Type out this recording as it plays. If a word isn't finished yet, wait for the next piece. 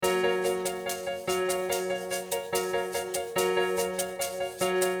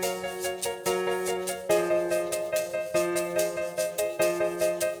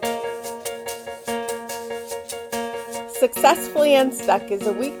Successfully Unstuck is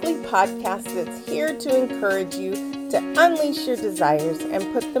a weekly podcast that's here to encourage you to unleash your desires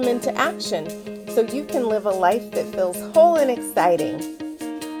and put them into action so you can live a life that feels whole and exciting.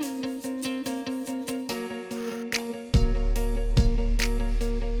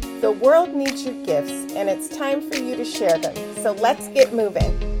 The world needs your gifts, and it's time for you to share them. So let's get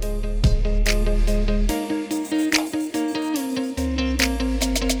moving.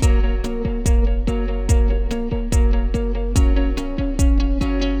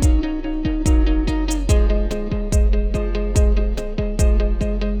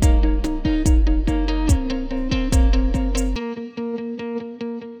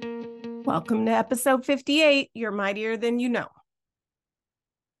 Welcome to episode 58, You're Mightier Than You Know.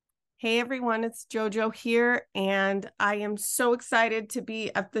 Hey everyone, it's JoJo here, and I am so excited to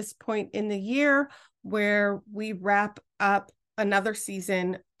be at this point in the year where we wrap up another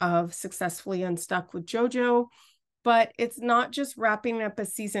season of Successfully Unstuck with JoJo. But it's not just wrapping up a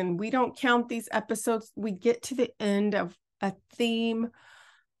season. We don't count these episodes. We get to the end of a theme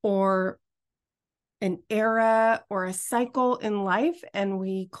or an era or a cycle in life, and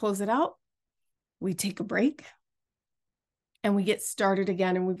we close it out. We take a break and we get started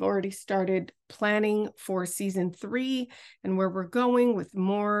again. And we've already started planning for season 3 and where we're going with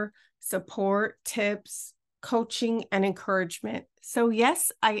more support, tips, coaching, and encouragement. So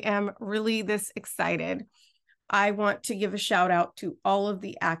yes, I am really this excited. I want to give a shout out to all of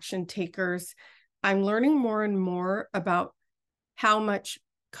the action takers. I'm learning more and more about how much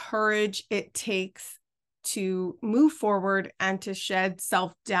courage it takes to move forward and to shed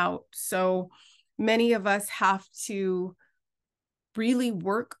self-doubt. So many of us have to really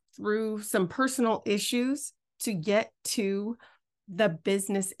work through some personal issues to get to the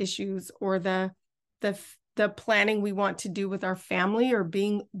business issues or the planning we want to do with our family or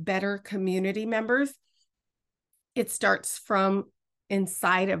being better community members. It starts from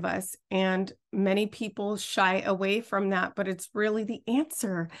inside of us, and many people shy away from that, but it's really the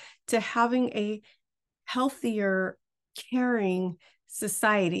answer to having a healthier, caring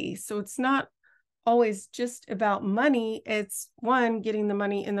society. So it's not always just about money. It's one, getting the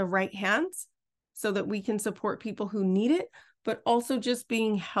money in the right hands so that we can support people who need it, but also just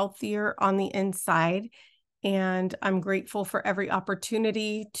being healthier on the inside. And I'm grateful for every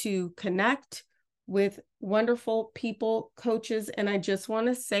opportunity to connect with wonderful people, coaches. And I just want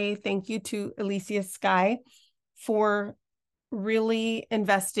to say thank you to Alicia Sky for really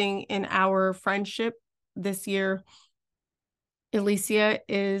investing in our friendship this year. Alicia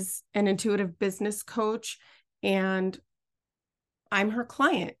is an intuitive business coach, and I'm her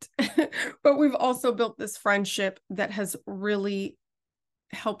client. But we've also built this friendship that has really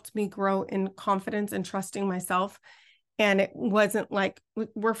helped me grow in confidence and trusting myself. And it wasn't like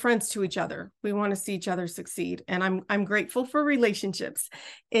we're friends to each other. We want to see each other succeed. And I'm grateful for relationships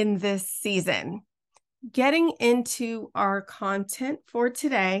in this season. Getting into our content for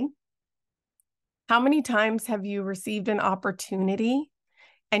today. How many times have you received an opportunity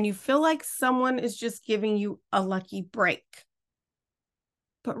and you feel like someone is just giving you a lucky break?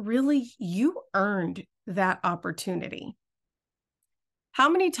 But really, you earned that opportunity. How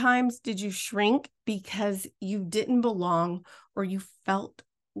many times did you shrink because you didn't belong or you felt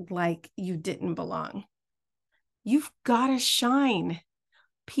like you didn't belong? You've got to shine.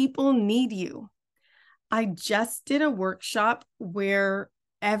 People need you. I just did a workshop where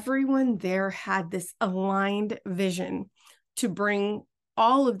everyone there had this aligned vision to bring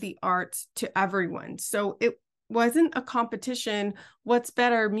all of the arts to everyone. So it wasn't a competition, what's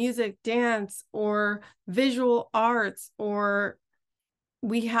better, music, dance, or visual arts, or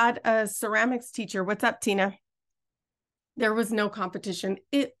we had a ceramics teacher. What's up, Tina? There was no competition.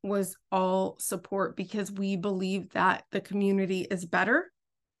 It was all support because we believe that the community is better.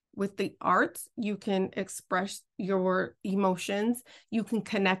 With the arts, you can express your emotions, you can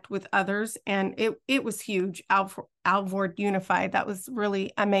connect with others, and it was huge. Alvord Unified, that was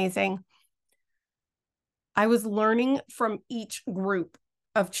really amazing. I was learning from each group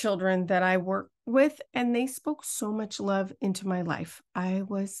of children that I work with, and they spoke so much love into my life. I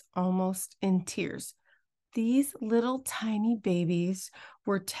was almost in tears. These little tiny babies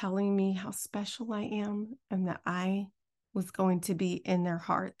were telling me how special I am and that I was going to be in their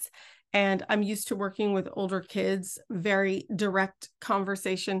hearts. And I'm used to working with older kids, very direct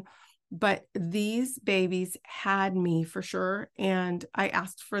conversation, but these babies had me for sure. And I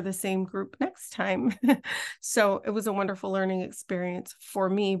asked for the same group next time. So it was a wonderful learning experience for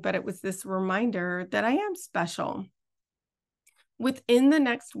me, but it was this reminder that I am special. Within the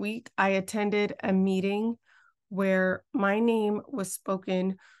next week, I attended a meeting where my name was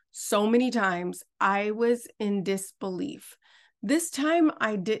spoken so many times I was in disbelief. This time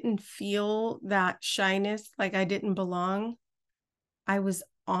I didn't feel that shyness, like I didn't belong. I was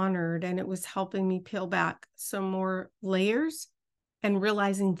honored, and it was helping me peel back some more layers and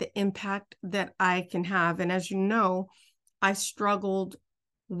realizing the impact that I can have. And as you know, I struggled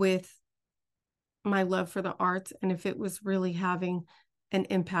with my love for the arts and if it was really having an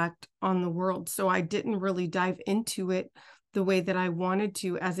impact on the world. So I didn't really dive into it the way that I wanted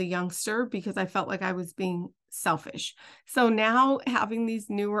to as a youngster because I felt like I was being selfish. So now having these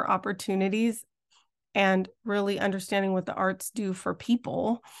newer opportunities and really understanding what the arts do for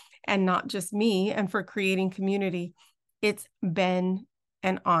people and not just me, and for creating community, it's been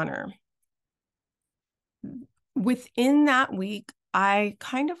an honor. Within that week, I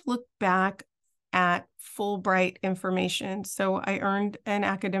kind of looked back at Fulbright information. So I earned an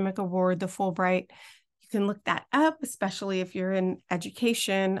academic award, the Fulbright. You can look that up, especially if you're in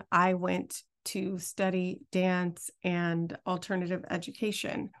education. I went to study dance and alternative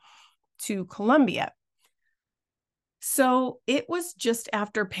education to Columbia. So it was just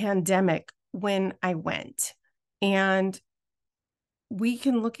after pandemic when I went. And we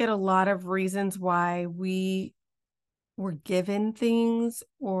can look at a lot of reasons why we were given things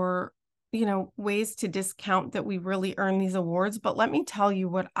or, ways to discount that we really earn these awards. But let me tell you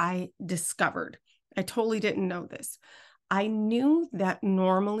what I discovered. I totally didn't know this. I knew that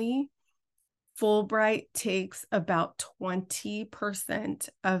normally Fulbright takes about 20%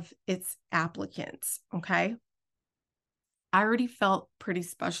 of its applicants. Okay. I already felt pretty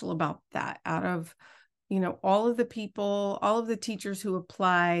special about that. Out of, all of the people, all of the teachers who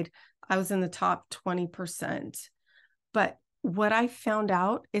applied, I was in the top 20%. But what I found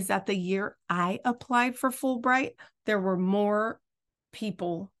out is that the year I applied for Fulbright, there were more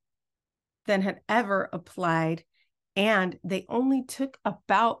people than had ever applied, and they only took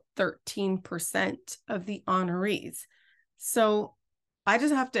about 13% of the honorees. So I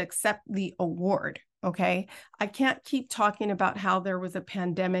just have to accept the award. Okay. I can't keep talking about how there was a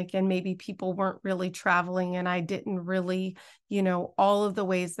pandemic and maybe people weren't really traveling and I didn't really, all of the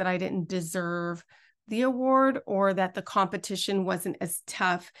ways that I didn't deserve the award, or that the competition wasn't as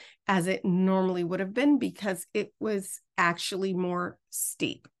tough as it normally would have been because it was actually more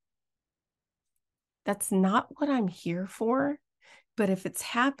steep. That's not what I'm here for. But if it's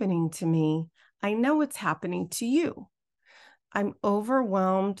happening to me, I know it's happening to you. I'm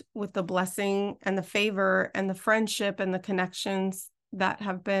overwhelmed with the blessing and the favor and the friendship and the connections that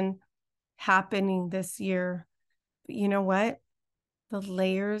have been happening this year. But you know what? The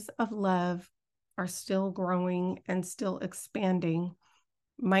layers of love are still growing and still expanding.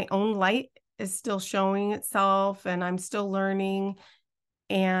 My own light is still showing itself, and I'm still learning,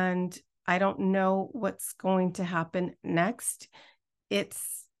 and I don't know what's going to happen next.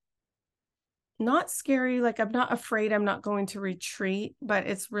 It's not scary. Like, I'm not afraid I'm not going to retreat, but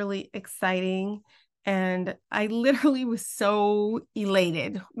it's really exciting. And I literally was so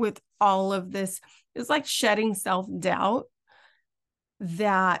elated with all of this. It was like shedding self-doubt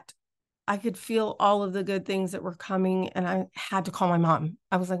that I could feel all of the good things that were coming. And I had to call my mom.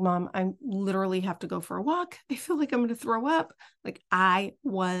 I was like, Mom, I literally have to go for a walk. I feel like I'm going to throw up. Like, I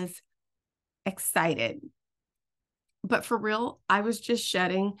was excited. But for real, I was just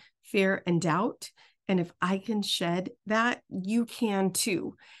shedding fear and doubt. And if I can shed that, you can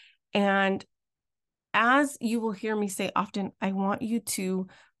too. And as you will hear me say often, I want you to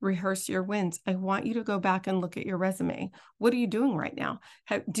rehearse your wins. I want you to go back and look at your resume. What are you doing right now?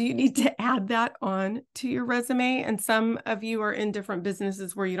 Do you need to add that on to your resume? And some of you are in different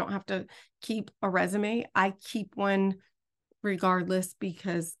businesses where you don't have to keep a resume. I keep one regardless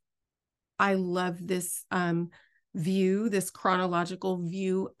because I love this view, this chronological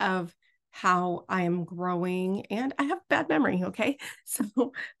view of how I am growing, and I have bad memory. Okay.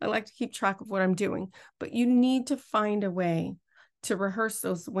 So I like to keep track of what I'm doing, but you need to find a way to rehearse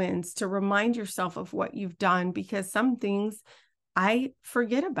those wins, to remind yourself of what you've done, because some things I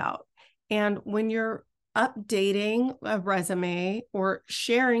forget about. And when you're updating a resume or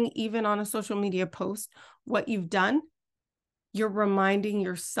sharing even on a social media post what you've done, you're reminding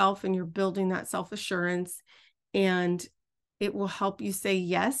yourself and you're building that self-assurance, and it will help you say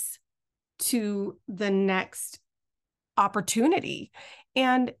yes to the next opportunity.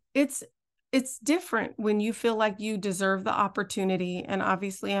 And it's different when you feel like you deserve the opportunity. And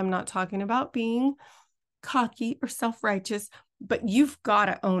obviously, I'm not talking about being cocky or self-righteous, but you've got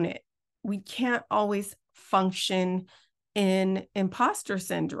to own it. We can't always function in imposter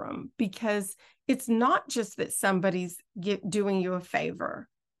syndrome, because it's not just that somebody's doing you a favor.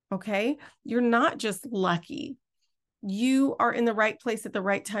 Okay. You're not just lucky. You are in the right place at the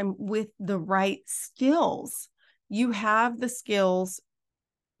right time with the right skills. You have the skills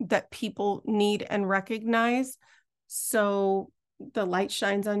that people need and recognize. So the light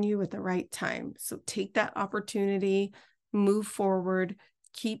shines on you at the right time. So take that opportunity, move forward,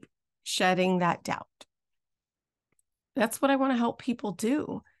 keep shedding that doubt. That's what I want to help people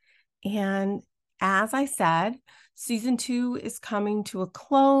do. And as I said, season 2 is coming to a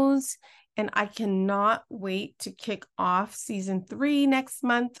close, and I cannot wait to kick off season 3 next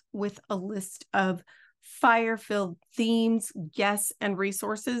month with a list of fire-filled themes, guests, and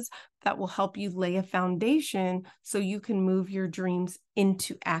resources that will help you lay a foundation so you can move your dreams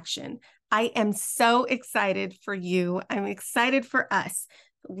into action. I am so excited for you. I'm excited for us.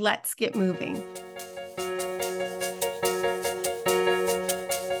 Let's get moving.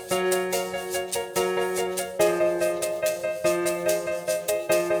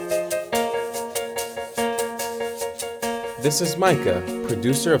 This is Micah,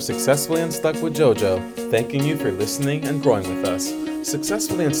 producer of Successfully Unstuck with JoJo, thanking you for listening and growing with us.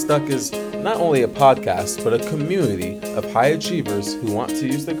 Successfully Unstuck is not only a podcast, but a community of high achievers who want to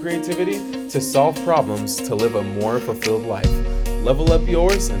use their creativity to solve problems to live a more fulfilled life. Level up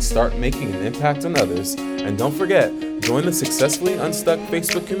yours and start making an impact on others. And don't forget, join the Successfully Unstuck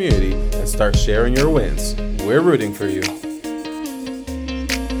Facebook community and start sharing your wins. We're rooting for you.